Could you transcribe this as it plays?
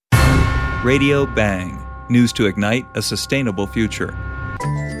Radio Bang. News to ignite a sustainable future.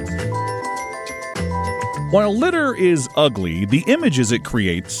 While litter is ugly, the images it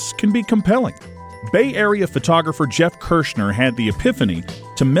creates can be compelling. Bay Area photographer Jeff Kirschner had the epiphany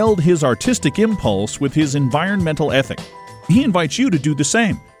to meld his artistic impulse with his environmental ethic. He invites you to do the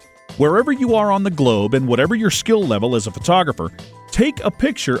same. Wherever you are on the globe and whatever your skill level as a photographer, take a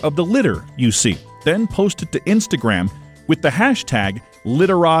picture of the litter you see, then post it to Instagram with the hashtag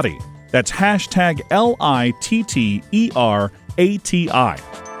Litterati. That's hashtag LITTERATI.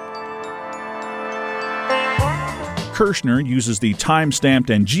 Kirschner uses the time-stamped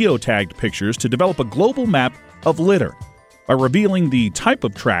and geotagged pictures to develop a global map of litter. By revealing the type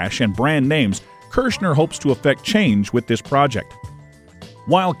of trash and brand names, Kirschner hopes to affect change with this project.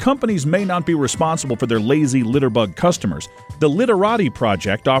 While companies may not be responsible for their lazy litterbug customers, the Litterati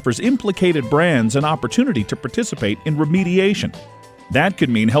project offers implicated brands an opportunity to participate in remediation. That could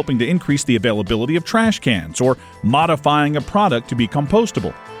mean helping to increase the availability of trash cans, or modifying a product to be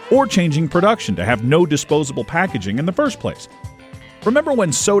compostable, or changing production to have no disposable packaging in the first place. Remember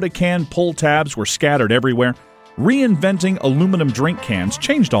when soda can pull tabs were scattered everywhere? Reinventing aluminum drink cans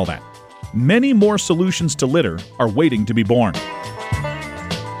changed all that. Many more solutions to litter are waiting to be born.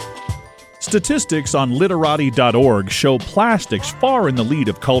 Statistics on Litterati.org show plastics far in the lead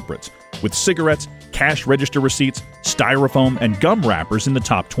of culprits, with cigarettes, cash register receipts, styrofoam, and gum wrappers in the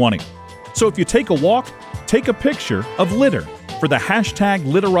top 20. So if you take a walk, take a picture of litter for the hashtag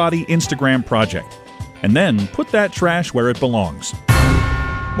Litterati Instagram project, and then put that trash where it belongs.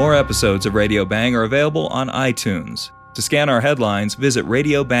 More episodes of Radio Bang are available on iTunes. To scan our headlines, visit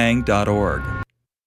radiobang.org.